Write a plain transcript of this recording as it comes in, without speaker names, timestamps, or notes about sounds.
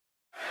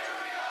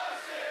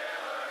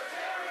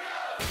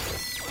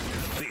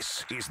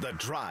This is The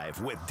Drive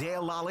with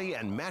Dale Lally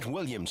and Matt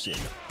Williamson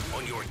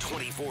on your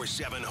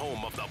 24/7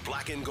 home of the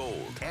black and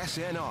gold.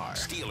 SNR,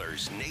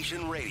 Steelers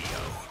Nation Radio.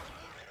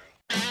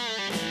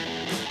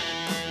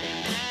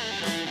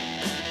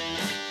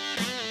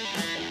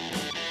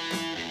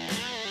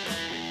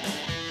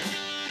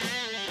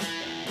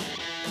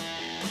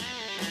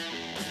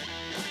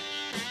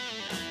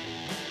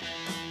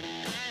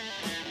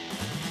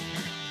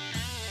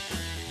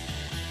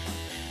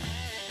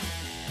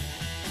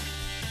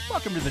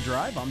 Welcome to The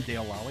Drive. I'm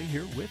Dale Lally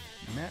here with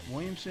Matt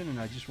Williamson, and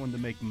I just wanted to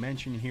make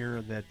mention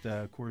here that,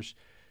 of course,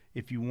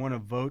 if you want to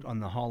vote on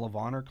the Hall of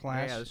Honor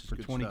class for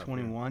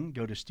 2021,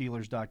 go to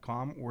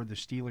Steelers.com or the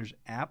Steelers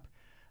app.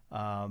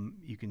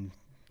 You can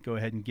go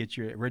ahead and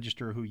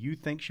register who you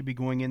think should be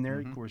going in there.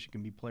 Of course, it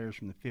can be players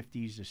from the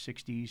 50s, the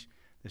 60s,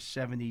 the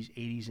 70s,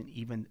 80s, and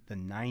even the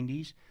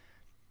 90s.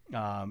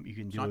 You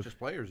can not just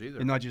players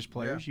either. Not just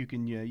players.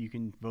 Yeah. You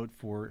can vote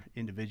for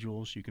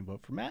individuals. You can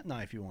vote for Matt and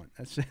I if you want.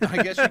 That's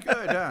I guess you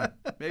could, huh?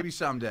 Maybe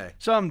someday.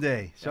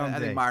 Someday. I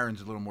think Myron's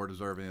a little more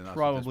deserving than us.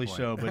 Probably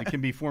so, but it can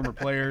be former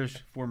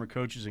players, former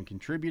coaches, and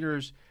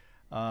contributors.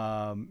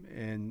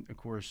 And of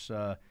course,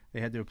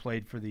 they had to have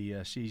played for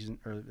the season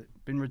or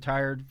been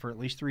retired for at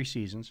least 3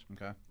 seasons.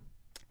 Okay.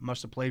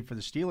 Must have played for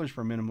the Steelers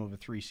for a minimum of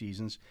 3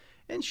 seasons,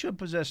 and should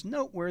possess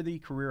noteworthy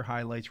career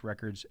highlights,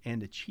 records,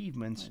 and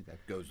achievements.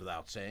 That goes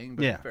without saying,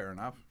 but fair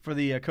enough. For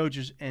the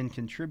coaches and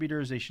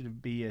contributors, they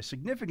should be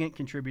significant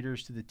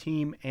contributors to the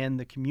team and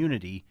the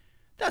community.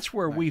 That's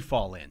where we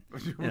fall in.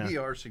 We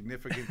are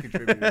significant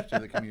contributors to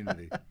the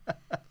community.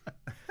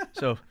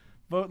 So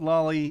vote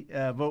Lally,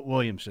 vote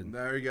Williamson.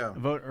 There you go.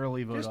 Vote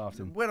early, vote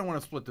often. We don't want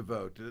to split the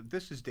vote.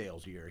 This is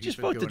Dale's year. Just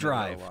vote the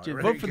drive.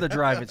 Vote for the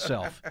drive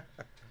itself.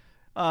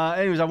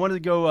 Anyways, I wanted to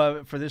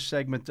go for this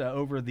segment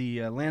over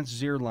the Lance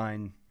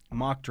Zierlein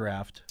mock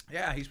draft.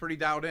 Yeah, he's pretty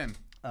dialed in.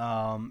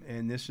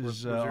 And this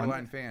is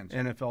on fans.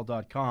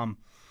 NFL.com.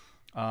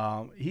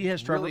 He has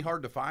struggled. Really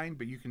hard to find,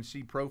 but you can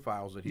see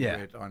profiles that he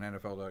wrote on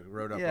NFL.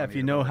 Wrote up. Yeah, if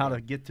you know how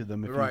to get to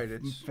them. If you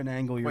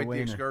finagle your way. Quite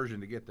the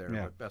excursion to get there.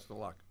 Yeah. But best of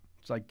luck.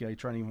 It's like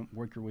trying to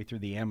work your way through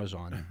the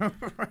Amazon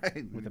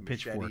with a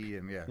pitchfork.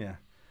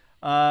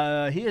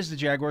 He has the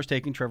Jaguars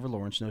taking Trevor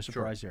Lawrence. No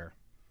surprise there.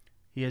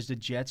 He has the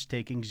Jets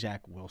taking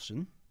Zach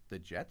Wilson. The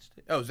Jets?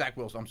 Zach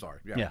Wilson. I'm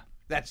sorry. Yeah.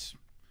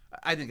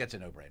 I think that's a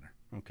no-brainer.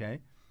 Okay.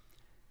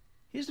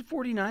 He has the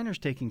 49ers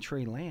taking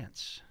Trey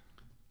Lance.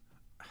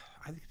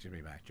 I think it's going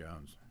to be Mac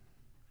Jones.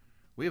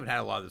 We haven't had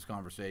a lot of this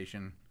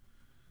conversation.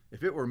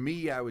 If it were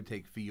me, I would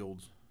take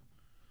Fields.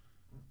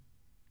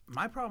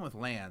 My problem with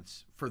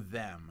Lance, for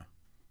them,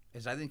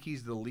 is I think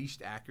he's the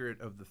least accurate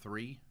of the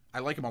 3. I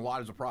like him a lot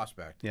as a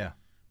prospect. Yeah.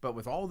 But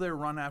with all their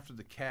run after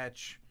the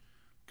catch,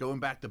 going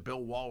back to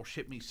Bill Walsh,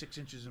 hit me 6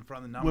 inches in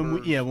front of the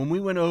numbers. When we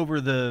went over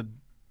the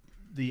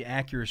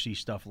accuracy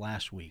stuff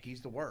last week,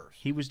 he's the worst.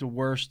 He was the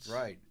worst.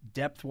 Right.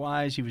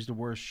 Depth-wise, he was the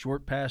worst.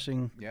 Short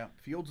passing. Yeah.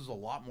 Fields is a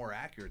lot more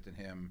accurate than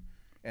him,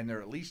 and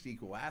they're at least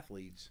equal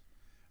athletes.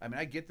 I mean,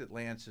 I get that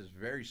Lance is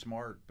very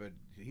smart, but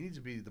he needs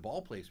to be – the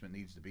ball placement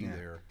needs to be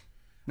there.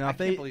 Now, I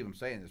can't believe I'm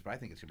saying this, but I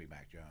think it's going to be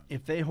Mac Jones.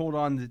 If they hold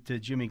on to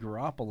Jimmy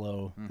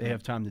Garoppolo, they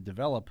have time to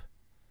develop.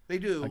 They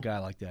do. A guy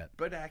like that.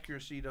 But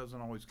accuracy doesn't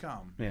always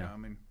come. Yeah. You know? I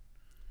mean,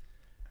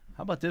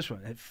 how about this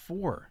one? At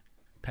 4,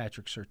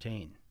 Patrick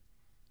Surtain.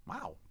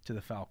 Wow. To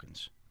the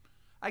Falcons.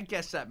 I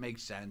guess that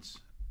makes sense.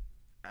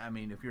 I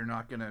mean, if you're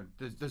not going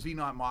to – does he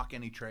not mock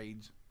any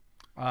trades?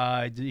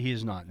 He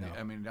is not, no.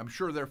 I mean, I'm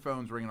sure their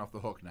phone's ringing off the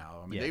hook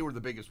now. I mean, they were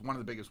one of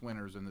the biggest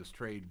winners in this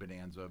trade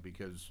bonanza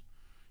because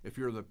if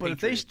you're the Patriots. But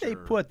if they stay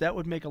put, that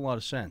would make a lot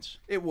of sense.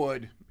 It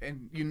would,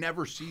 and you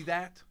never see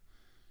that.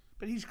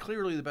 But he's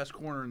clearly the best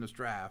corner in this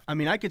draft. I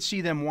mean, I could see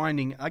them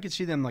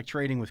like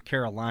trading with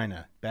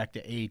Carolina back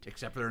to 8.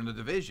 Except they're in the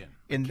division.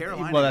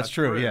 Carolina. Well, that's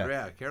true. Screwed.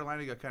 Yeah,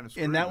 Carolina got kind of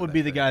screwed. And that would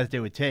be the guy that they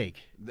would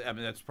take. I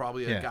mean, that's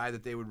probably a guy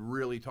that they would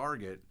really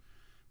target.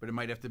 But it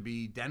might have to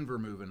be Denver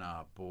moving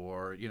up,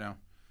 or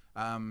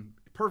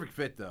perfect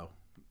fit though.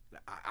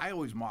 I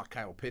always mock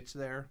Kyle Pitts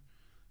there,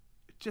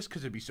 just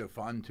because it'd be so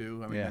fun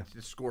too. I mean,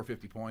 just score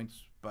 50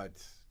 points,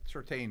 but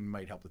Surtain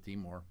might help the team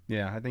more.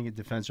 Yeah, I think a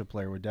defensive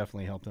player would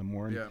definitely help them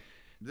more. Yeah,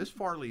 this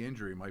Farley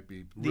injury might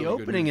be really the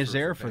opening good is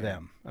there for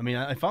them. I mean,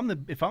 if I'm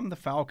the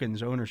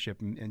Falcons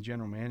ownership and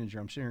general manager,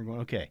 I'm sitting here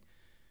going, okay,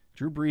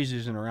 Drew Brees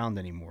isn't around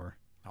anymore.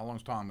 How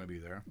long's Tom going to be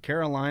there?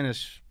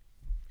 Carolina's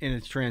in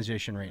its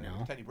transition right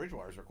now. Teddy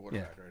Bridgewater's our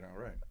quarterback right now,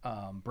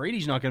 right?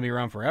 Brady's not going to be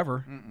around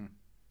forever.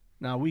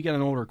 Now we got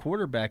an older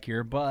quarterback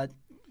here, but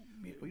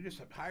we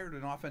just hired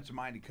an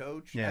offensive-minded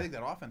coach. Yeah. I think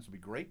that offense will be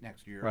great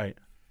next year. Right.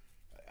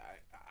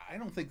 I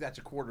don't think that's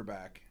a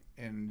quarterback,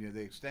 and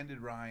they extended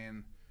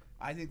Ryan.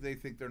 I think they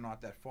think they're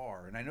not that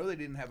far, and I know they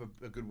didn't have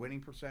a good winning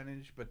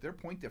percentage, but their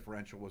point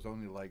differential was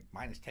only like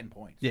minus 10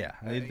 points. Yeah,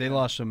 they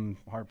lost some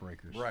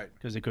heartbreakers, right?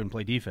 Because they couldn't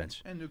play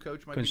defense. And new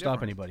coach couldn't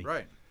stop anybody,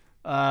 right?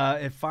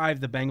 At 5,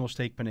 the Bengals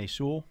take Penei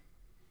Sewell.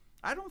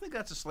 I don't think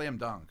that's a slam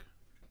dunk.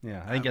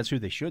 Yeah, I think that's who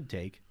they should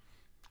take.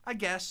 I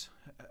guess.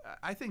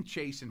 I think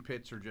Chase and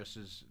Pitts are just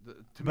as.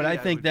 But I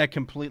think that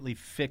completely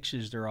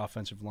fixes their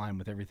offensive line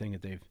with everything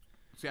that they've.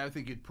 See, I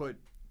think you'd put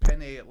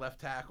Penn at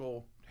left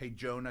tackle. Hey,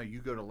 Jonah, you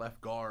go to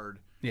left guard.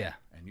 Yeah.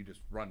 And you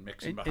just run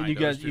Mixon behind.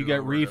 And you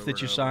got Reef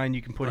that you signed.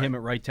 You can put him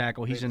at right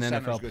tackle. He's an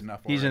NFL.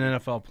 He's an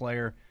NFL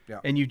player. Yeah.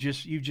 And you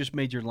just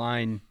made your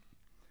line.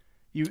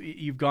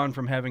 You've gone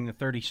from having the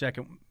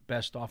 32nd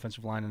best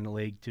offensive line in the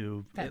league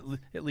to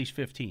at least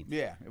 15th.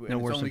 Yeah. No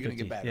worse only than 15.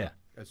 Get better yeah.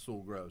 As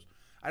Sewell grows.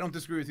 I don't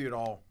disagree with you at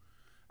all.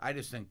 I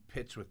just think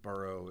Pitts with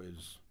Burrow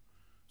is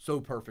so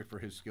perfect for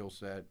his skill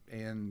set,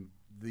 and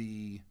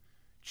the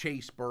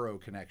Chase-Burrow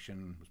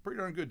connection was pretty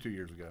darn good 2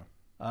 years ago.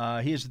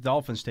 He has the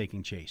Dolphins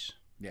taking Chase.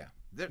 Yeah,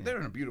 they're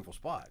in a beautiful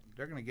spot.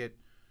 They're going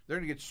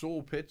to get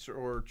Sewell, Pitts,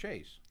 or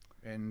Chase,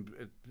 and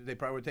they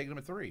probably would take them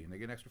at 3, and they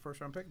get an extra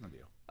first-round pick in the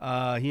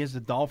deal. He has the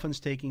Dolphins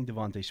taking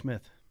Devontae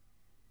Smith.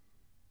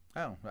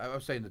 Oh, I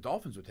was saying the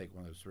Dolphins would take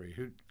one of those 3.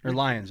 Or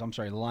Lions. I'm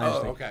sorry, the Lions.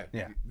 Oh, okay.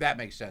 Yeah, that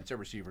makes sense. Their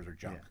receivers are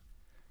junk.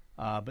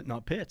 Yeah. But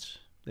not Pitts.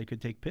 They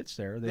could take Pitts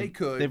there. They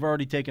could. They've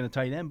already taken a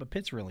tight end, but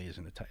Pitts really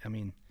isn't a tight. I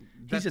mean,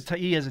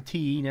 he has a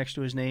TE next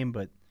to his name,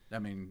 but I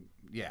mean,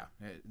 yeah,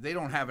 they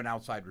don't have an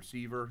outside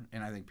receiver,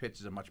 and I think Pitts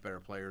is a much better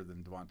player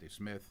than Devontae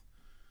Smith.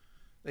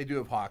 They do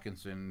have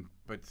Hawkinson,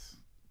 but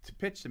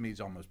Pitts to me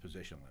is almost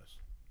positionless.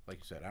 Like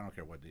you said, I don't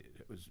care what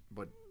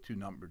two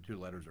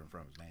letters are in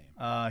front of his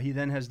name. He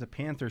then has the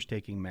Panthers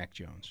taking Mac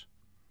Jones.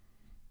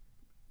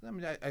 I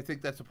mean, I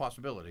think that's a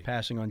possibility.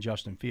 Passing on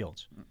Justin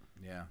Fields.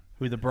 Yeah.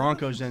 Who the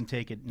Broncos then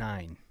take at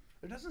 9.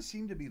 There doesn't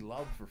seem to be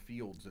love for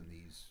Fields in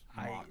these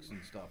mocks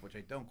and stuff, which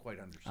I don't quite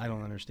understand. I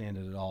don't understand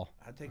it at all.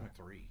 I'd take him at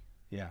 3.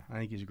 Yeah, I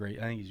think he's great.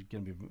 I think he's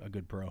going to be a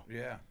good pro.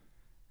 Yeah.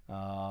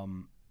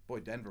 Boy,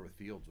 Denver with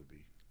Fields would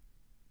be.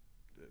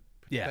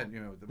 Yeah.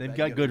 They've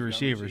got good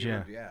receivers,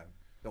 yeah. Yeah.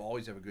 They'll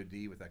always have a good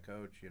D with that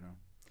coach, you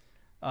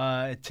know.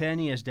 At 10,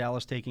 he has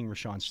Dallas taking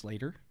Rashawn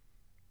Slater.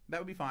 That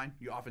would be fine.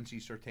 You often see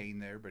Surtain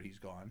there, but he's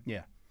gone.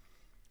 Yeah.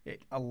 At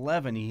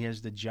 11, he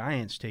has the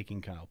Giants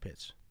taking Kyle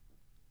Pitts.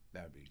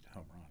 That would be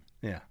home run.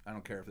 Yeah. I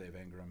don't care if they have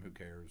Ingram. Who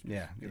cares?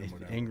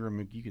 Just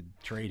Ingram, you could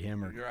trade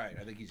him. You're right.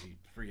 I think he's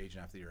a free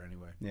agent after the year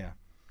anyway. Yeah.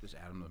 Just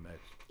add him to the mix.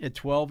 At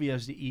 12, he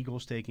has the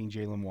Eagles taking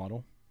Jalen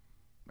Waddle.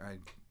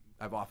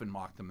 I've often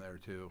mocked him there,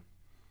 too.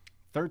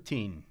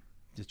 13,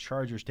 the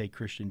Chargers take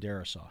Christian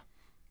Darrisaw.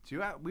 See,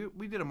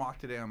 we did a mock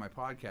today on my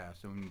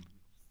podcast, and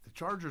the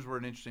Chargers were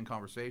an interesting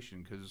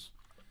conversation because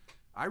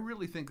I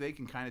really think they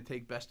can kind of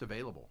take best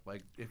available.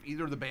 Like, if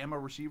either of the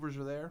Bama receivers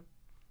are there,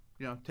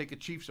 take a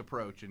Chiefs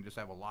approach and just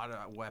have a lot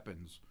of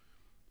weapons.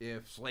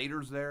 If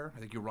Slater's there, I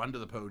think you run to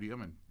the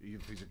podium, and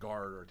if he's a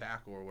guard or a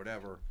tackle or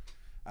whatever.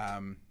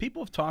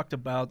 People have talked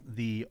about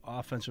the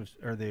offensive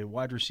or the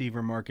wide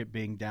receiver market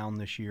being down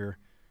this year,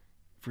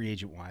 free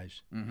agent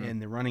wise,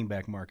 and the running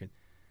back market.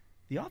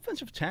 The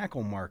offensive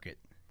tackle market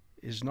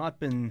has not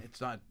been.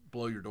 It's not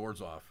blow your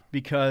doors off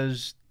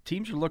because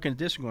teams are looking at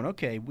this and going,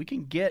 okay, we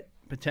can get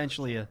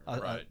potentially an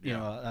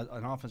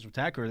offensive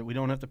tackler that we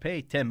don't have to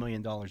pay $10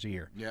 million a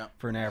year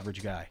for an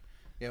average guy.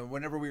 Yeah,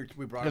 whenever we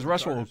brought because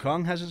Russell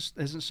Okung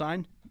hasn't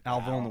signed,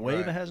 Al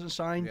Villanueva hasn't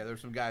signed. Yeah,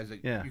 there's some guys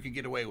that you can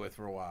get away with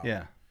for a while.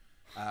 Yeah,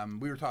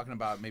 we were talking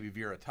about maybe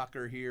Vera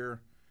Tucker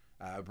here.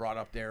 Brought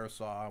up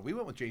Darrisaw. We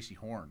went with J.C.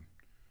 Horn,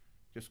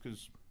 just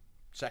because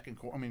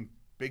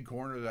big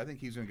corner. I think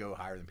he's going to go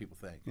higher than people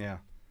think. Yeah.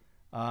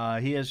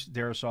 He has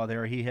Darrisaw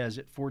there. He has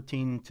at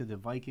 14 to the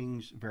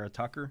Vikings, Vera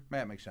Tucker.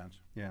 That makes sense.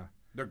 Yeah.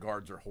 Their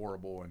guards are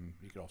horrible, and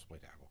he could also play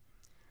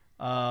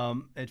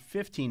tackle. At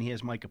 15, he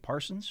has Micah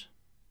Parsons.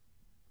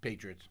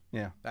 Patriots.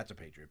 Yeah. That's a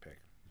Patriot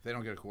pick. If they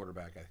don't get a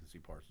quarterback, I can see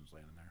Parsons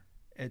landing there.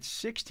 At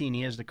 16,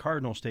 he has the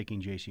Cardinals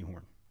taking J.C.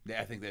 Horn.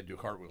 Yeah, I think they'd do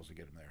cartwheels to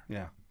get him there.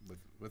 Yeah.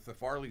 With the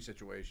Farley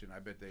situation, I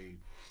bet they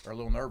are a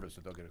little nervous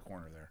that they'll get a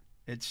corner there.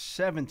 At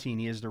 17,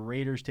 he has the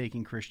Raiders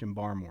taking Christian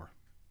Barmore.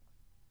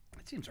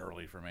 It seems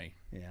early for me.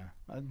 Yeah,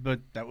 but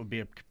that would be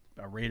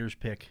a Raiders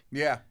pick.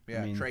 Yeah,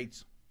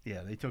 traits.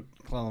 Yeah, they took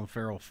Clelin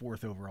Ferrell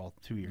 4th overall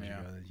 2 years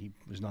ago. He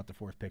was not the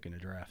 4th pick in the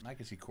draft. I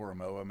could see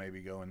Koromoa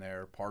maybe going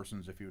there.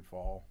 Parsons, if he would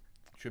fall.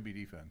 Should be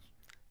defense.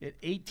 At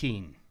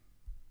 18,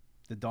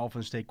 the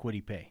Dolphins take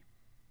Kwity Paye.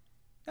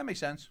 That makes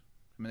sense.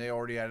 I mean, they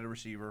already added a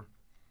receiver.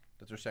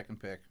 That's their second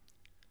pick.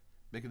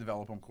 They can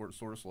develop them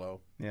sort of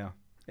slow. Yeah.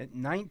 At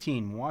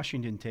 19,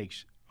 Washington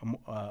takes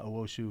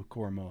Owosu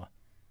Koromoa.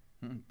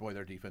 Boy,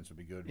 their defense would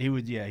be good. He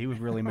would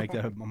really make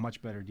that a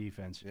much better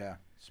defense. Yeah,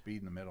 speed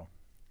in the middle.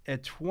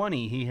 At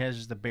 20, he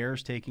has the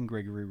Bears taking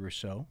Gregory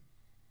Rousseau.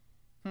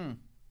 I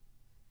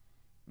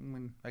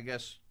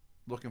guess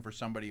looking for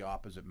somebody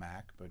opposite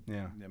Mac, but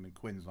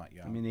Quinn's not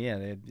young.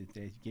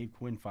 They gave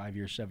Quinn 5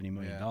 years, $70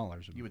 million.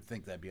 You would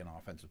think that'd be an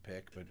offensive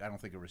pick, but I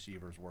don't think a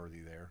receiver's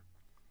worthy there.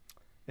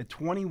 At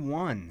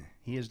 21,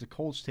 he has the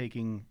Colts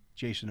taking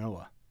Jason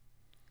Owa.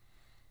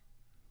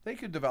 They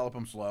could develop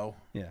him slow.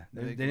 Yeah,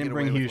 they didn't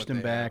bring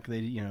Houston back. They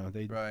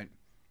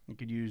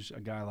could use a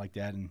guy like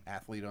that and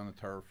athlete on the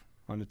turf.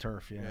 On the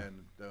turf, yeah.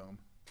 And the dome.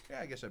 Yeah,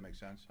 I guess that makes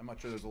sense. I'm not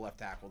sure there's a left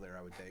tackle there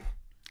I would take.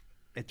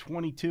 At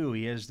 22,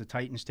 he has the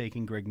Titans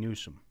taking Greg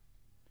Newsome.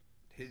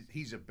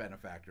 he's a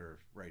benefactor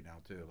right now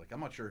too. Like, I'm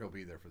not sure he'll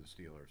be there for the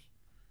Steelers.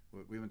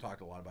 We haven't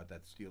talked a lot about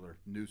that Steeler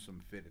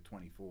Newsome fit at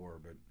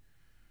 24, but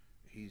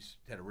he's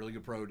had a really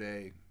good pro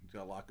day. He's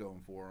got a lot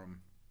going for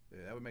him.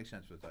 Yeah, that would make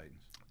sense for the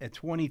Titans. At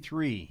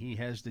 23, he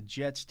has the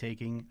Jets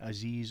taking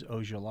Azeez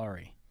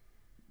Ojulari.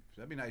 So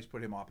that'd be nice to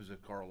put him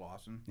opposite Carl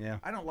Lawson. Yeah.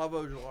 I don't love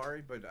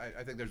Ojulari, but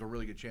I think there's a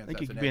really good chance I think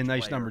that's he could an be a edge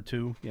nice player. number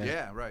 2.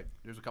 Yeah, right.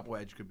 There's a couple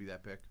edge could be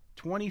that pick.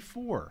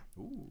 24.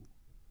 Ooh.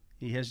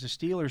 He has the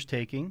Steelers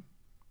taking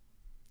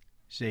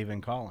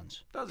Zaven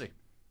Collins. Does he?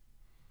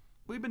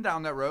 We've been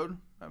down that road.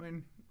 I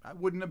mean, I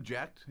wouldn't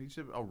object. He's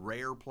a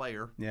rare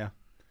player. Yeah.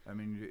 I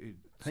mean,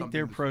 I think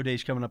their pro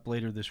day's coming up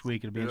later this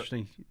week. It'll be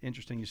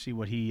interesting to see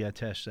what he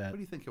tests at. What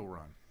do you think he'll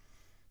run?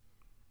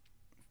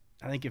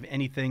 I think if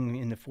anything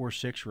in the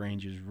 4.6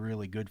 range is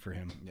really good for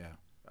him. Yeah.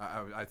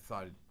 I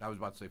thought I was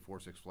about to say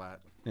 4.6 flat.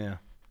 Yeah.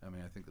 I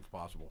mean, I think that's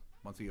possible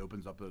once he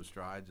opens up those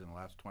strides in the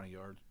last 20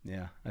 yards.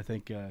 Yeah, I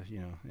think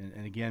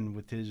and again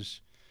with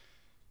his.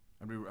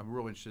 I'm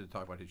real interested to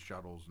talk about his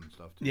shuttles and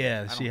stuff too.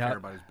 Yeah, I see don't care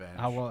about his bench.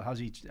 How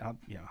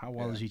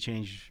well does he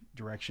change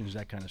directions,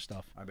 that kind of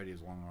stuff. I bet he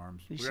has long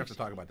arms. We're gonna have to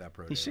talk about that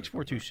pro. He's 6'4",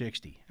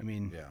 260. I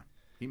mean, yeah,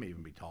 he may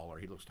even be taller.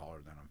 He looks taller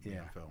than him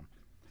in film.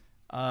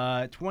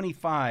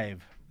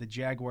 25. The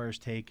Jaguars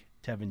take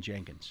Tevin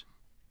Jenkins.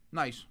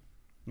 Nice.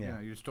 Yeah, you know,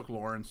 you just took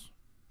Lawrence.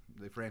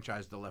 They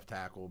franchised the left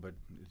tackle, but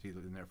he's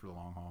in there for the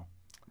long haul.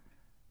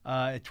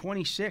 At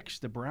 26,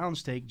 the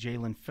Browns take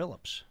Jalen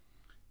Phillips.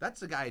 That's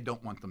the guy I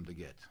don't want them to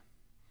get.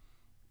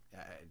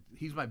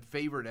 He's my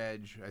favorite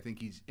edge. I think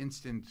he's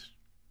instant.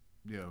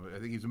 You know, I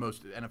think he's the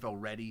most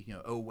NFL ready. You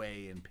know,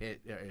 Oweh and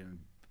Pitt and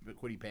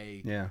Kwity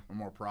Paye or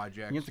more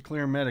projects. You have to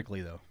clear him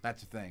medically, though.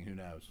 That's the thing. Who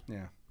knows?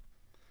 Yeah.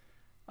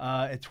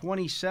 At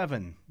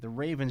 27, the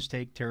Ravens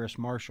take Terrace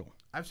Marshall.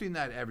 I've seen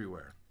that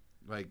everywhere.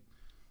 Like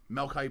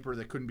Mel Kiper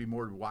that couldn't be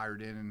more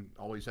wired in and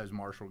always has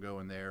Marshall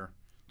going there.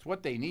 It's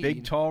what they need.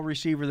 Big, tall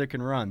receiver that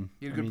can run.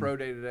 He had a good pro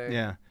day today.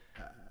 Yeah.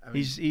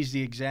 He's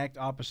the exact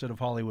opposite of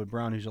Hollywood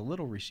Brown, who's a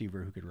little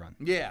receiver who could run.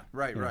 Yeah,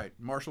 right.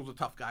 Marshall's a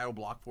tough guy. He'll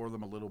block for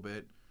them a little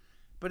bit.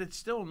 But it's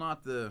still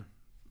not the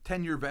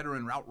 10-year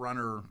veteran route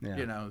runner,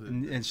 you know.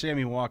 And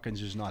Sammy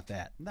Watkins is not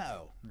that.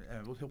 No.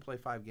 He'll play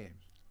 5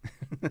 games.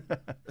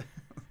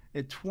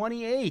 At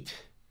 28,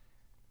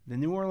 the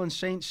New Orleans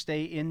Saints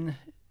stay in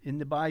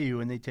the Bayou,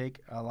 and they take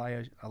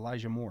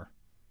Elijah Moore.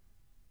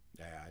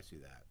 Yeah, I see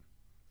that.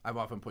 I've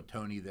often put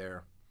Tony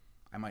there.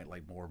 I might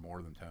like Moore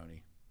more than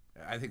Tony.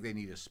 I think they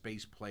need a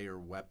space player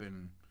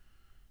weapon.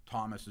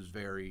 Thomas is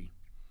very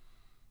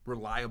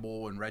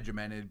reliable and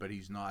regimented, but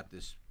he's not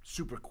this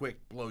super quick,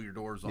 blow your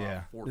doors off.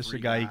 Yeah, 4-3 this is a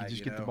guy you can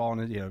just get the ball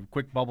in a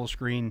quick bubble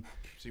screen.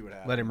 See what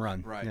happens. Let him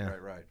run. Right. Yeah.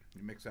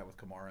 You mix that with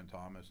Kamara and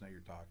Thomas, now you're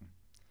talking.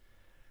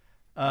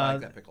 I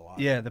like that pick a lot.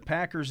 Yeah, the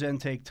Packers then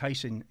take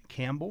Tyson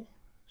Campbell.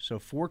 So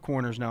 4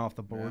 corners now off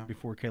the board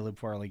before Caleb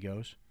Farley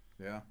goes.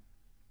 Yeah.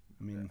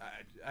 I mean,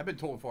 I've been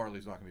told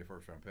Farley's not going to be a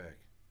first-round pick.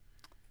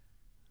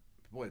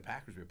 Boy, the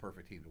Packers would be a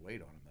perfect team to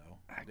wait on him, though.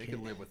 They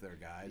could live with their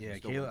guys. Yeah,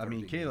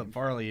 Caleb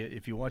Farley,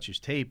 if you watch his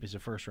tape, is a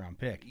first-round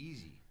pick.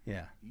 Easy.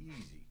 Yeah. Easy.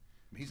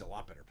 I mean, he's a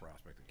lot better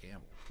prospect than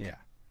Campbell. Yeah.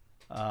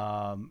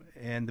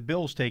 And the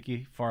Bills take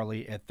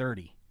Farley at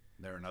 30.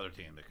 They're another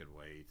team that could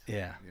wait.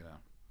 Yeah. You know,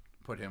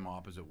 put him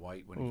opposite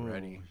White when he's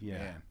ready. Yeah.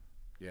 Man.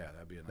 Yeah,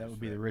 that'd be a nice That would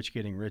be the rich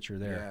getting richer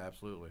there. Yeah,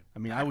 absolutely. I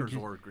mean, Packers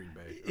or Green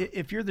Bay.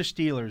 If you're the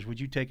Steelers, would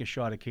you take a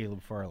shot at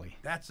Caleb Farley?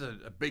 That's a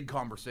big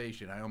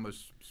conversation. I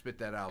almost spit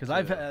that out. Because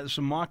I've had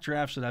some mock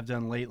drafts that I've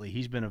done lately.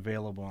 He's been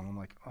available, and I'm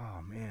like,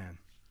 oh man,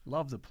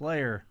 love the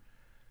player.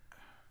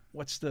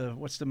 What's the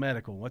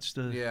medical? What's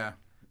the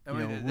I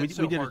mean,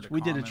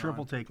 we did a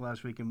triple take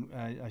last week, and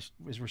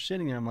as we're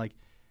sitting there, I'm like,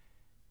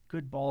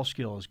 good ball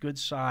skills, good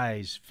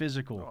size,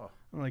 physical. Oh.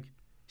 I'm like,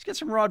 he's got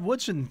some Rod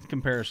Woodson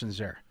comparisons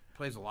there.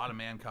 Plays a lot of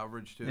man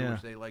coverage too,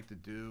 which they like to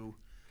do.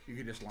 You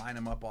could just line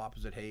him up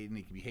opposite Hayden.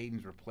 He could be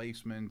Hayden's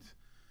replacement.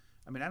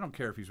 I mean, I don't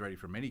care if he's ready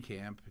for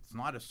minicamp. It's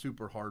not a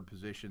super hard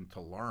position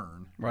to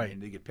learn. Right.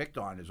 And to get picked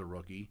on as a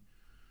rookie.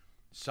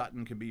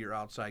 Sutton can be your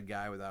outside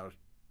guy without,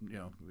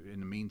 in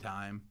the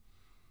meantime.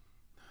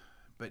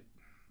 But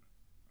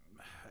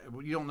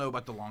you don't know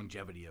about the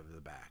longevity of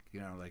the back.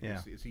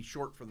 Is he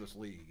short for this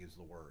league is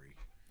the worry.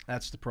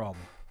 That's the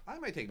problem. I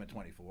might take him at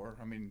 24.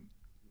 I mean,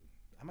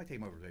 I might take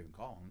him over Zaven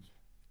Collins.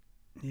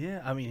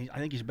 Yeah, I mean, I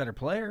think he's a better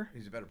player.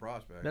 He's a better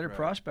prospect. Better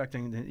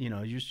prospecting than,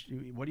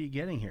 what are you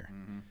getting here?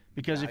 Mm-hmm.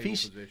 Because if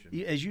he's,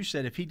 as you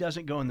said, if he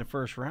doesn't go in the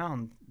first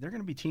round, there are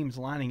going to be teams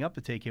lining up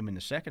to take him in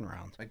the second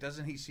round. Like,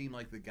 doesn't he seem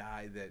like the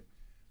guy that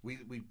we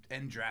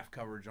end draft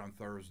coverage on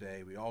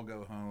Thursday, we all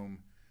go home,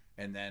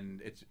 and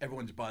then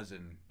everyone's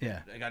buzzing.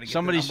 Yeah, I gotta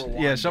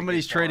get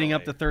somebody's trading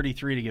up to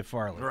 33 to get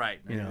Farley. Right.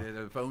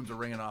 The phones are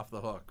ringing off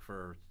the hook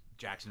for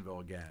Jacksonville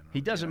again.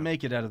 He doesn't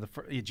make it out of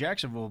the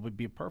Jacksonville would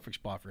be a perfect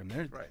spot for him.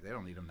 Right. They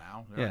don't need him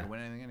now. They're not going to win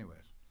anything anyways.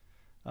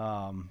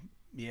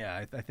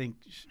 I think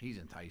he's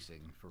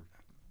enticing for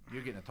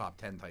you're getting a top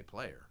 10 type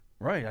player.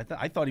 Right.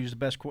 I thought he was the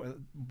best.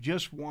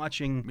 Just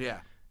watching.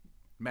 Yeah.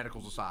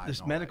 Medicals aside.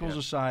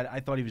 Aside,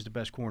 I thought he was the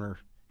best corner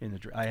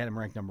I had him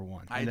ranked number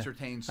 1. I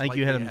entertained. I think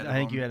you had him. I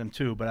think you had him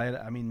too. But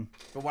I mean.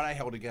 But what I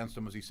held against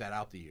him was he sat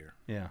out the year.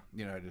 Yeah.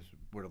 I just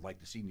would have liked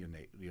to seen you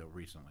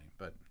recently,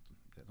 but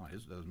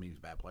doesn't mean he's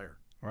a bad player.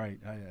 Right.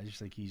 I just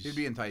think he'd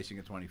be enticing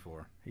at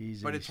 24.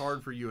 But it's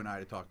hard for you and I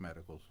to talk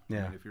medicals. Yeah.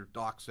 I mean, if your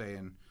doc's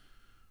saying,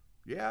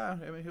 yeah,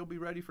 I mean, he'll be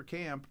ready for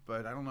camp,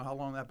 but I don't know how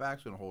long that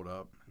back's going to hold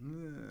up.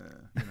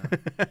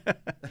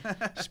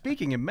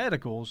 Speaking of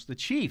medicals, the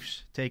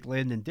Chiefs take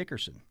Landon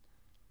Dickerson.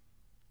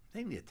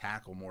 They need a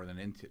tackle more than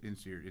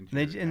interior.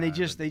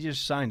 They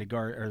just signed a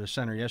guard or the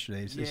center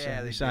yesterday.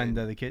 They signed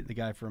the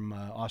guy from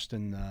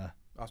Austin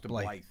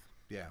Blythe.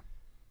 Yeah,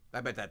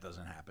 I bet that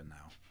doesn't happen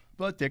now.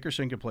 But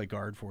Dickerson could play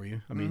guard for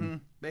you. I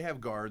mean, they have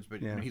guards,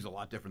 but I mean, he's a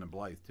lot different than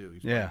Blythe too.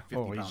 He's 50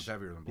 pounds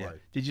heavier than Blythe. Yeah.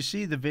 Did you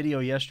see the video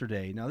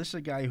yesterday? Now this is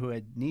a guy who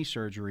had knee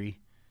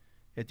surgery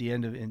at the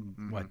end of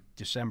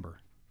December.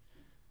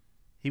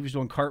 He was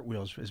doing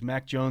cartwheels as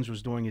Mac Jones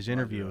was doing his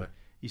interview.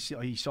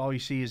 All you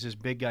see is this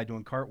big guy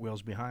doing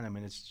cartwheels behind him,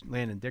 and it's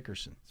Landon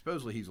Dickerson.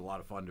 Supposedly he's a lot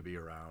of fun to be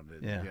around.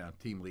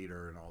 Team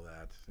leader and all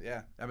that.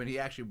 Yeah, I mean he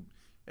actually.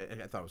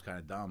 I thought it was kind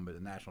of dumb, but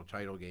the national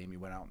title game, he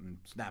went out and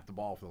snapped the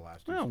ball for the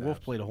last 2 steps.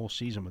 Wolf played a whole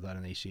season without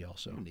an ACL,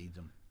 so who needs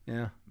him?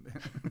 Yeah,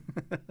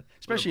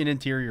 especially an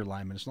interior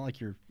lineman. It's not like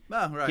you're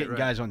getting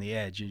guys on the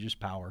edge. You just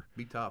power.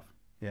 Be tough.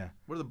 Yeah.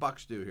 What do the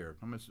Bucks do here?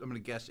 I'm gonna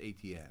guess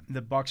ATN.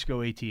 The Bucks go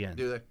ATN.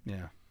 Do they?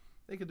 Yeah.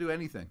 They could do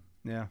anything.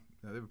 Yeah.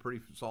 They have a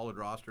pretty solid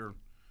roster.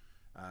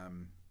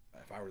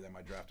 If I were them,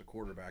 I'd draft a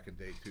quarterback in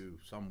day 2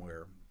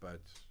 somewhere, but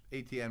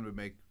ATN would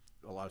make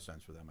a lot of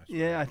sense for them.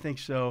 I think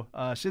so.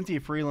 Cynthia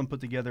Freeland put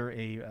together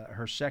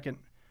her second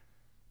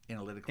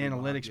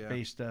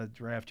analytics-based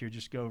draft here.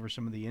 Just go over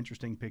some of the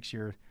interesting picks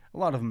here. A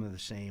lot of them are the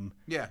same.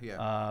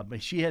 Yeah.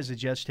 But she has the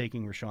Jets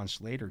taking Rashawn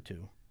Slater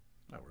too.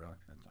 Oh, really?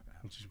 That's not gonna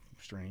happen. Which is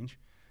strange.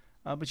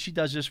 But she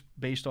does this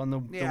based on the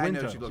win I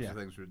know she looks at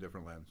things through a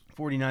different lens.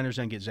 49ers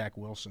then get Zach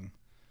Wilson.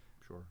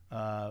 Sure.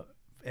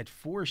 At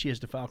 4, she has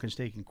the Falcons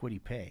taking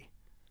Kwity Paye.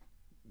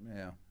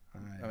 Yeah.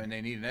 I mean,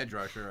 they need an edge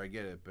rusher. I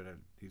get it, but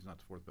he's not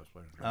the 4th best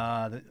player.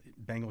 The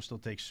Bengals still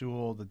take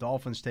Sewell. The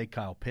Dolphins take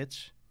Kyle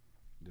Pitts.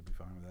 They'd be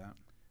fine with that.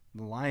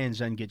 The Lions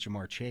then get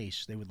Jamar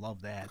Chase. They would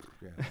love that.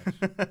 Yeah,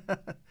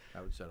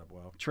 that would set up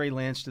well. Trey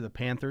Lance to the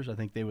Panthers. I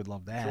think they would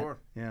love that. Sure.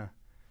 Yeah.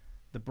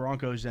 The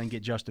Broncos then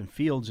get Justin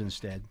Fields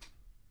instead.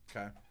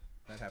 Okay.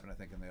 That happened, I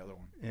think, in the other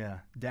one. Yeah.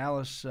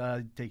 Dallas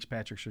takes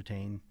Patrick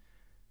Surtain.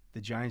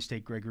 The Giants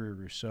take Gregory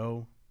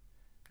Rousseau.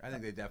 I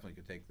think they definitely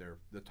could take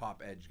the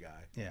top edge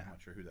guy. Yeah. I'm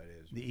not sure who that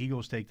is. The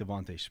Eagles take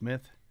Devontae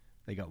Smith.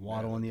 They got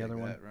Waddle on the other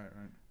one.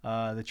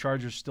 Right. The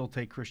Chargers still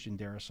take Christian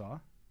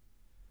Darrisaw.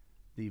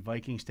 The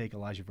Vikings take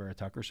Elijah Vera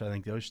Tucker, so I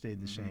think those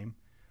stayed the same.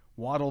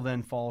 Waddle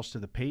then falls to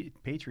the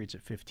Patriots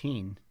at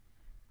 15.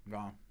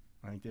 Wow.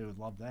 I think they would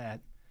love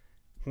that.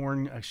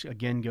 Horn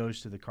again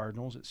goes to the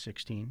Cardinals at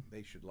 16.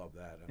 They should love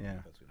that. I don't know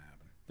if that's going to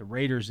happen. The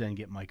Raiders then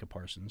get Micah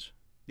Parsons.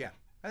 Yeah.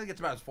 I think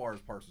it's about as far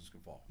as Parsons can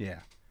fall.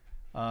 Yeah.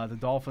 The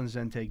Dolphins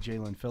then take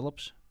Jalen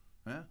Phillips.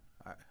 Yeah,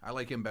 I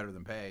like him better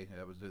than Paye.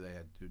 That was who they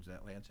had. Who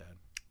Lance had.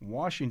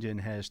 Washington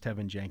has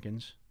Tevin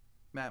Jenkins.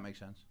 That makes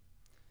sense.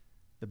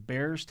 The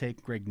Bears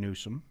take Greg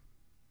Newsome.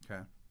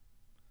 Okay.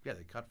 Yeah,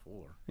 they cut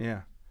Fuller.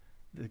 Yeah.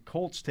 The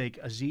Colts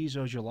take Azeez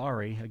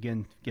Ojulari,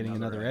 again getting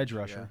another edge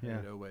rusher.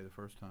 Yeah. Away the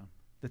first time.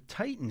 The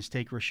Titans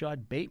take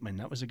Rashad Bateman.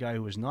 That was a guy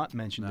who was not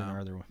mentioned in our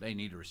other one. They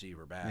need a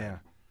receiver bad. Yeah.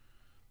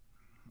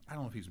 I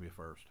don't know if he's going to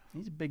be a first.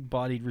 He's a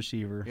big-bodied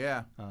receiver.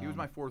 Yeah. He was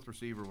my 4th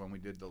receiver when we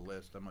did the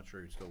list. I'm not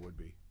sure he still would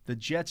be. The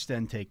Jets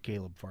then take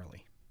Caleb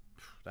Farley.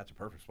 That's a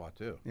perfect spot,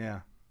 too. Yeah.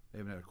 They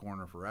haven't had a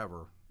corner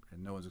forever,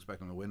 and no one's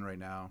expecting them to win right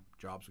now.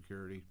 Job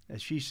security.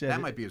 As she said,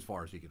 that might be as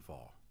far as he could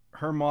fall.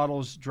 Her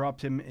models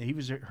dropped him. He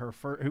was her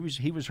first.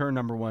 He was her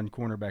number 1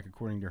 cornerback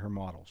according to her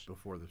models.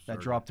 Before the that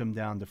dropped him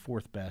down to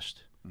 4th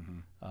best.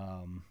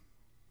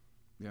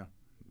 Yeah,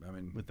 I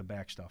mean with the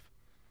back stuff.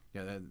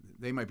 Yeah,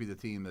 they might be the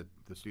team that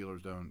the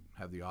Steelers don't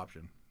have the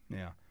option.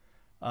 Yeah.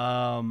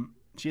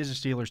 She has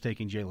the Steelers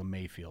taking Jalen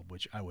Mayfield,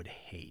 which I would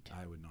hate.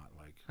 I would not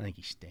like. I think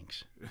he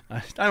stinks.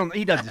 I don't.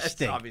 He doesn't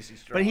stink. Obviously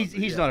strong, but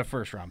he's not a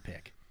first-round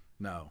pick.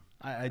 No.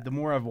 The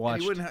more I've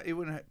watched, he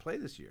wouldn't play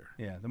this year.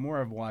 Yeah. The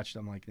more I've watched,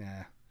 I'm like, nah.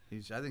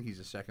 I think he's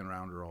a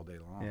 2nd-rounder all day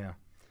long. Yeah.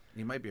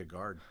 He might be a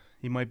guard.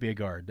 He might be a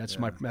guard. That's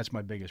my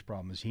biggest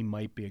problem is he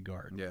might be a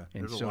guard. Yeah.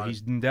 And so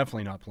he's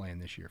definitely not playing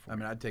this year for me. I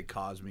mean, I'd take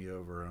Cosme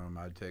over him.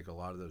 I'd take a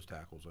lot of those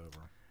tackles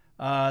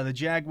over. The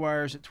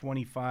Jaguars at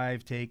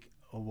 25 take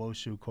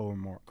Owosu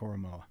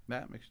Koromoa.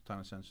 That makes a ton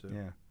of sense, too.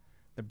 Yeah.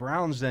 The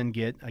Browns then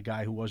get a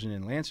guy who wasn't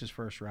in Lance's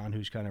first round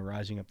who's kind of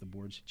rising up the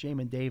boards,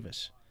 Jamin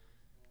Davis.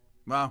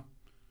 Well,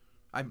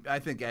 I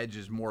think edge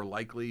is more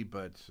likely,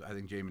 but I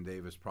think Jamin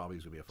Davis probably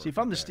is going to be a first. See,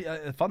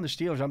 if I'm the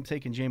Steelers, I'm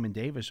taking Jamin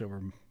Davis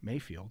over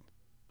Mayfield.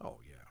 Oh,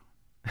 yeah.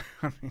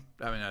 I mean,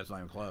 that's not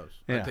even close.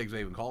 Yeah. I'd take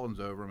Zayvon Collins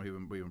over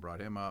him. We even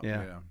brought him up.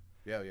 Yeah.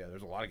 Yeah.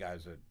 There's a lot of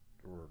guys that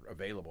were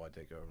available I'd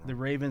take over. The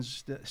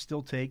Ravens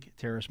still take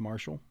Terrace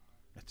Marshall.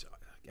 That's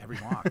every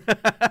mock.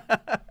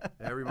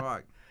 Every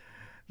mock.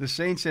 The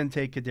Saints then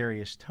take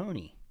Kadarius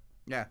Toney.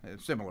 Yeah,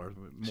 similar.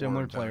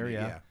 Similar player,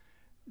 yeah.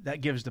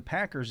 that gives the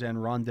Packers then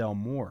Rondell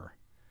Moore.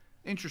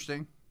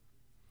 Interesting.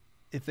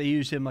 If they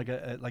use him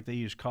like they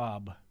use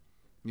Cobb.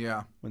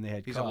 Yeah. When they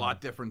had He's Cobb. a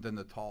lot different than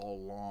the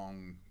tall,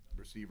 long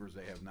receivers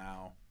they have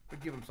now. But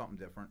give him something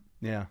different.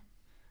 Yeah.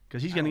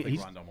 Because he's going to.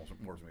 Rondell Moore's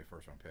going to be a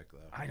first-round pick, though.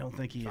 I don't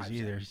think he is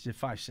either. He's at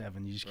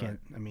 5'7". You just can't.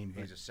 I mean,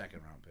 he's a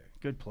second-round pick.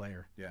 Good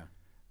player. Yeah.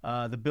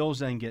 The Bills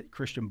then get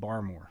Christian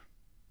Barmore.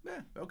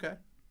 Yeah. Okay.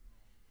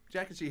 See,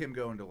 I can see him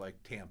going to like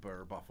Tampa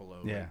or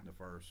Buffalo in the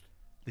first.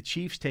 The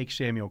Chiefs take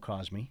Samuel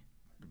Cosmi.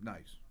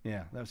 Nice.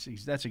 Yeah, that's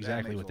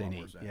exactly what they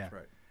need. Yeah.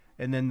 Right.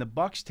 And then the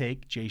Bucks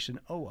take Jason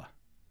Owa.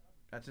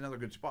 That's another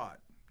good spot.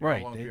 Right.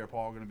 How long is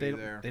Pierre-Paul going to be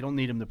there? They don't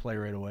need him to play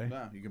right away.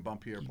 No, you can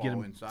bump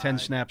Pierre-Paul inside. 10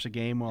 snaps a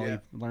game while he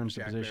learns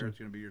the position. Barrett's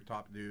going to be your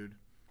top dude.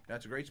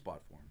 That's a great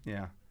spot for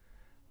him.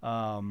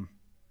 Yeah.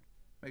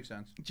 Makes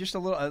sense. Just a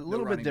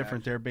little bit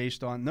different there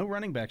based on no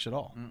running backs at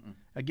all. Mm-mm.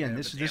 Again,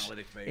 this is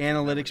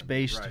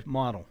analytics-based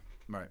model.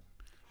 Right.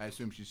 I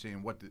assume she's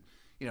saying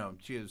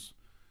she is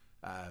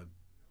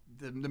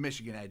the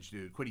Michigan edge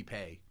dude, Kwity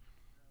Paye,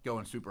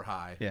 going super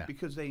high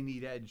because they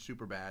need edge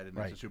super bad, and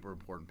it's a super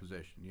important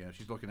position.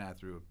 She's looking at it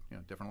through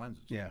different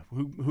lenses. Yeah,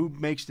 who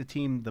makes the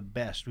team the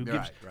best? Who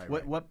gives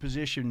what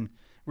position?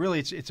 Really,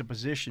 it's a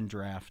position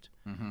draft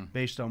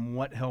based on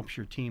what helps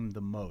your team the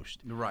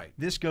most. Right.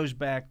 This goes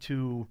back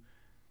to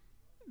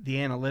the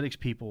analytics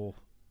people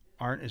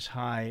aren't as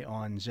high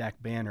on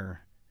Zach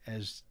Banner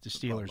as the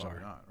Steelers are.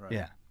 Not, right.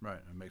 Yeah. Right.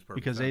 It makes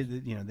perfect because sense.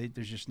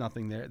 there's just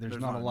nothing there. There's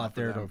not a lot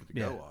there to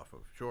go off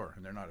of. Sure,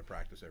 and they're not at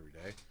practice every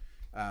day.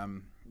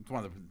 It's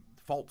one of the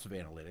faults of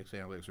analytics.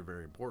 Analytics are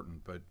very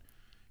important, but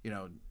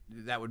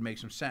that would make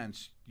some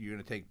sense. You're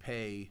going to take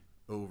Paye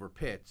over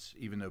Pitts,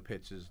 even though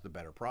Pitts is the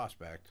better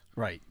prospect.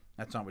 Right.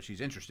 That's not what she's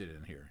interested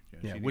in here.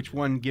 Which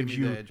one gives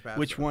you?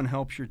 Which one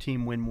helps your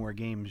team win more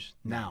games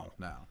now?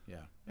 Now,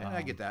 yeah. And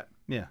I get that.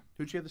 Yeah.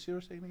 Who'd you have the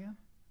Steelers taking again?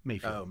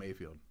 Mayfield. Oh,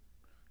 Mayfield.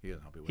 He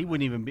doesn't help you win. He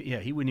wouldn't even be. Yeah,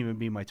 he wouldn't even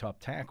be my top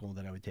tackle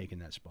that I would take in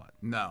that spot.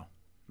 No.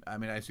 I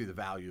mean, I see the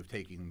value of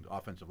taking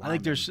offensive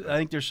linemen. I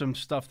think there's some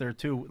stuff there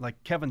too.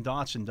 Like Kevin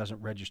Dotson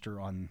doesn't register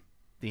on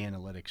the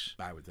analytics.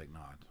 I would think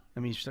not.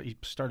 I mean, he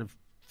started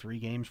 4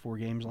 games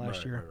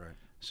last year. Right.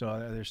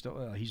 So there's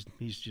still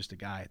he's just a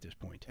guy at this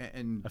point.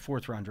 And a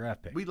 4th-round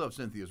draft pick. We love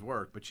Cynthia's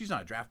work, but she's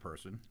not a draft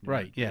person.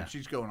 Right. Yeah.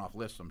 She's going off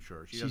lists, I'm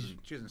sure. She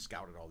hasn't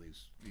scouted all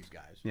these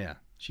guys. Yeah.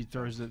 She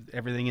throws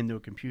everything into a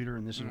computer,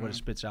 and this is what it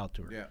spits out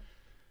to her. Yeah.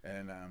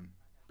 And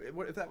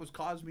if that was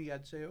Cosmi,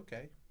 I'd say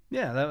okay.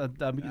 Yeah,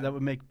 that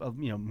would make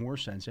more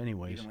sense,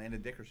 anyways. Even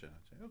Landon Dickerson,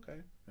 I'd say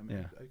okay. I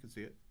mean, I can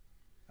see it.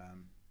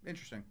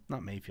 Interesting.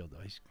 Not Mayfield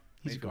though.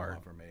 He's a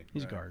guard. For me.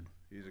 He's a guard.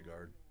 He's a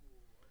guard.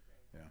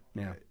 Yeah.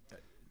 Yeah.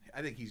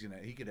 I think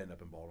he could end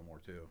up in Baltimore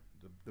too.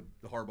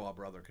 The Harbaugh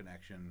brother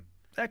connection.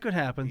 That could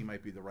happen. He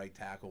might be the right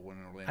tackle when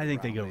Orlando. I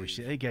think Brown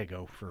they gotta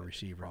go for a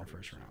receiver in the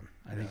first round.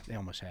 I think they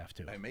almost have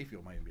to.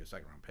 Mayfield might even be a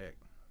 2nd-round pick.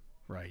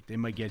 Right. They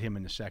might get him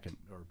in the 2nd,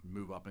 or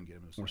move up and get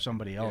him in the 2nd. Or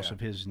somebody else of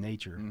his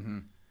nature. Mm-hmm.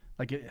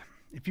 Like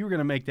if you were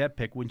gonna make that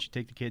pick, wouldn't you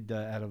take the kid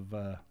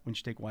wouldn't you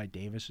take Wyatt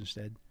Davis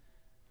instead?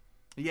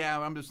 Yeah,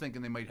 I'm just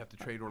thinking they might have to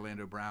trade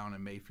Orlando Brown,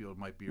 and Mayfield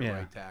might be a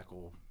right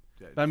tackle.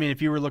 But I mean,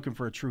 if you were looking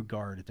for a true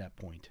guard at that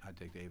point, I'd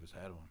take Davis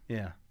ahead of him.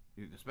 Yeah.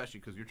 Especially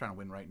because you're trying to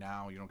win right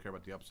now. You don't care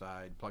about the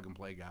upside,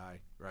 plug-and-play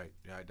guy. Right.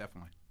 Yeah,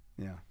 definitely.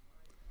 Yeah.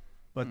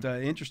 But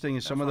interesting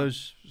is some of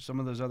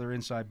those other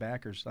inside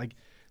backers. Like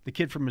the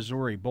kid from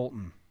Missouri,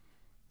 Bolton,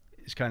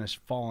 is kind of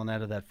fallen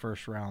out of that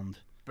first round.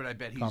 But I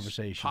bet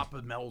he's top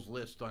of Mel's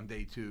list on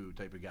day 2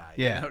 type of guy.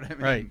 Yeah, you know what I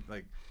mean? Right.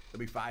 Like there'll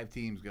be 5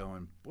 teams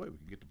going, boy, we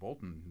can get to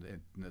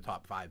Bolton in the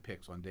top 5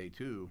 picks on day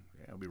 2.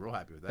 Yeah, I'll be real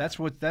happy with that.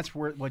 That's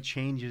what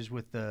changes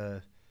with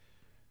the.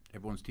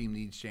 Everyone's team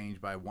needs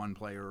change by 1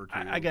 player or 2.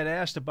 I got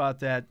asked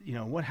about that.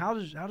 How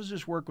does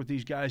this work with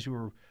these guys who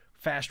are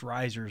fast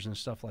risers and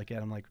stuff like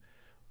that? I'm like,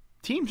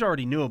 teams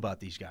already knew about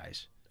these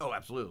guys. Oh,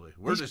 absolutely.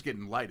 We're just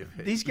getting light of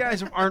it. These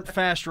guys aren't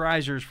fast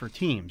risers for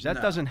teams. That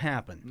doesn't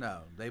happen. No,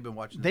 they've been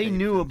watching. They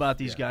knew about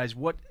these guys.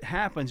 What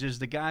happens is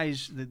the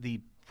guys,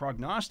 the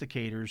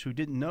prognosticators who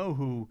didn't know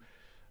who,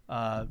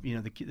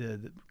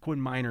 the Quinn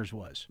Miners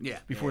was.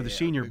 Before the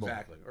Senior Bowl.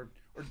 Exactly.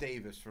 Or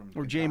Davis from.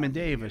 Or Jamin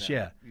Davis.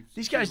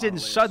 These guys didn't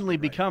suddenly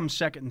become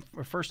 1st and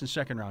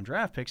 2nd round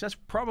draft picks. That's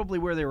probably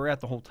where they were at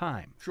the whole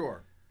time.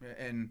 Sure.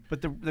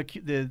 But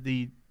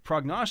the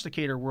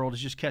prognosticator world is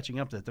just catching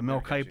up to it. The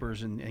Mel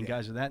Kipers and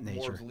guys of that nature.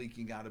 More's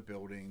leaking out of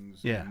buildings.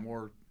 Yeah. And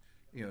more,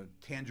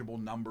 tangible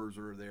numbers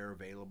are there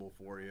available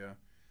for you.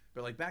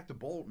 But like back to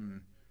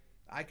Bolton,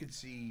 I could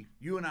see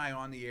you and I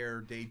on the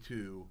air day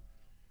 2.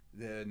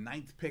 The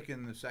 9th pick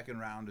in the 2nd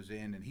round is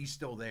in, and he's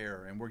still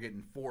there, and we're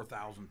getting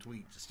 4,000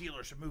 tweets. The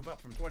Steelers should move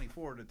up from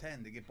 24 to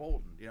 10 to get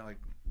Bolton. It'd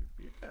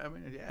be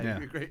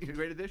a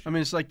great addition. I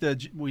mean, it's like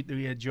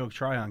we had Joe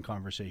Tryon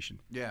conversation.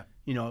 Yeah.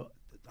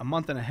 A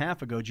month and a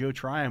half ago, Joe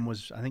Tryon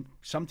was, I think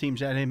some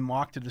teams had him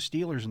mocked to the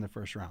Steelers in the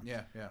 1st round.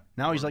 Yeah.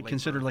 Now he's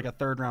considered like a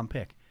 3rd round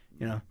pick,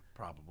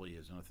 probably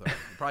isn't a third.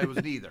 He probably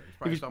was neither. He's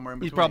probably somewhere in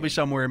between. He's probably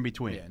somewhere in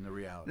between. Yeah, in the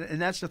reality.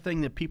 And that's the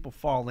thing that people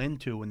fall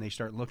into when they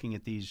start looking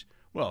at these.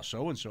 Well,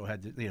 so-and-so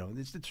had,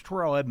 it's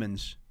Terrell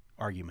Edmonds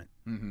argument.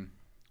 Mm-hmm.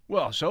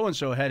 Well,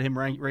 so-and-so had him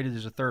rated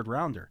as a third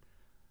rounder.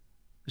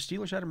 The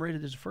Steelers had him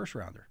rated as a first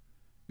rounder.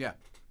 Yeah.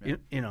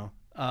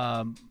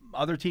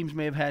 Other teams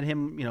may have had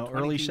him,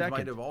 early second.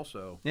 Might have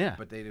also. Yeah.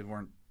 But they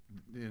weren't.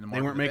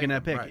 They weren't making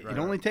that pick. Right, it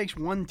only takes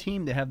one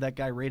team to have that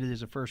guy rated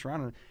as a first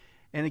rounder.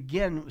 And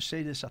again,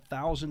 say this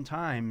 1,000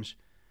 times.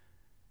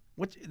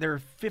 There are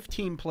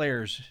 15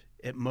 players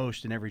at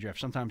most in every draft,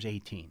 sometimes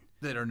 18.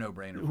 That are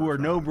no-brainer. Who are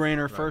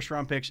no-brainer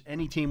first-round picks.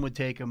 Any team would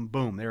take them.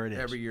 Boom, there it is.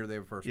 Every year they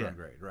have first-round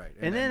grade, right.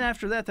 And then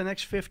after that, the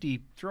next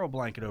 50, throw a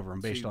blanket over them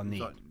based on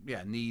need.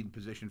 Need,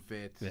 position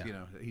fit.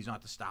 Yeah. He's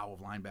not the style of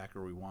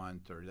linebacker we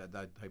want or that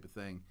type of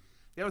thing.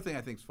 The other thing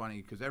I think is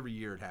funny, because every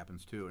year it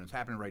happens too, and it's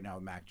happening right now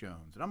with Mac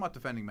Jones. And I'm not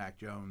defending Mac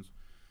Jones,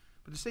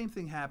 but the same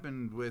thing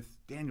happened with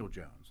Daniel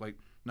Jones. Like,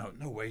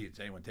 no way is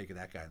anyone taking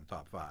that guy in the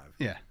top 5.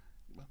 Yeah.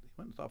 Well, he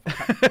went in the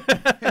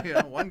top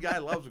 5. One guy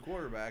loves a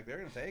quarterback. They're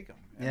going to take him.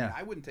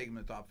 I wouldn't take him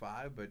in the top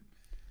 5, but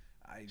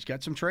he's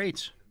got some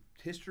traits.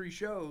 History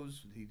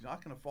shows he's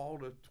not going to fall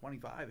to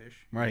 25-ish.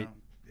 Right.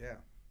 Yeah.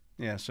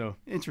 Yeah, so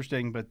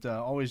interesting, but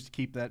always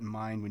keep that in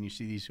mind when you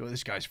see these.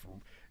 This guy's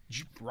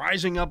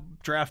rising up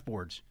draft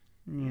boards.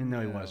 No,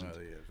 he wasn't. No,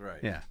 he is, right.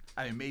 Yeah.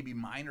 I mean, maybe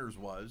Miners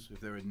was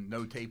if there was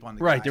no tape on the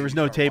guy. Right, there was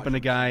no tape on the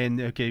guy, and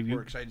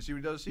we're excited to see what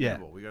he does at Senior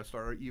Bowl. We got to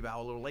start our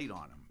eval a little late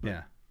on him.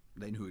 Yeah.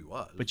 They knew who he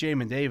was. But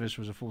Jamin Davis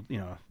was a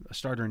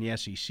starter in the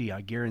SEC.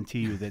 I guarantee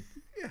you that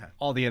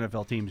all the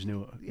NFL teams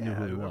knew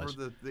who he was.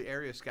 The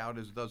area scout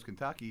does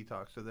Kentucky. He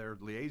talks to their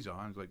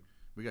liaisons like,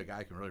 we got a guy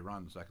who can really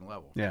run the second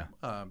level. Yeah.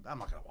 I'm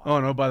not going to watch him. Oh,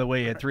 no, by the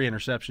way, he had 3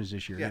 interceptions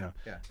this year.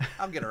 Yeah.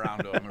 I'll get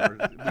around to him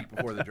a week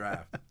before the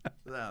draft.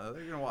 No,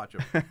 they're going to watch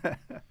him.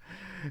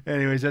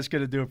 Anyways, that's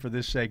going to do it for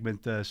this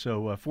segment.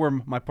 So for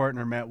my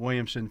partner, Matt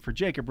Williamson, for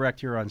Jacob Recht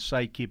here on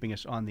site, keeping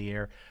us on the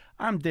air,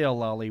 I'm Dale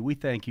Lally. We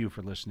thank you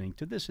for listening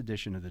to this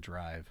edition of The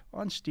Drive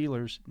on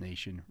Steelers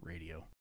Nation Radio.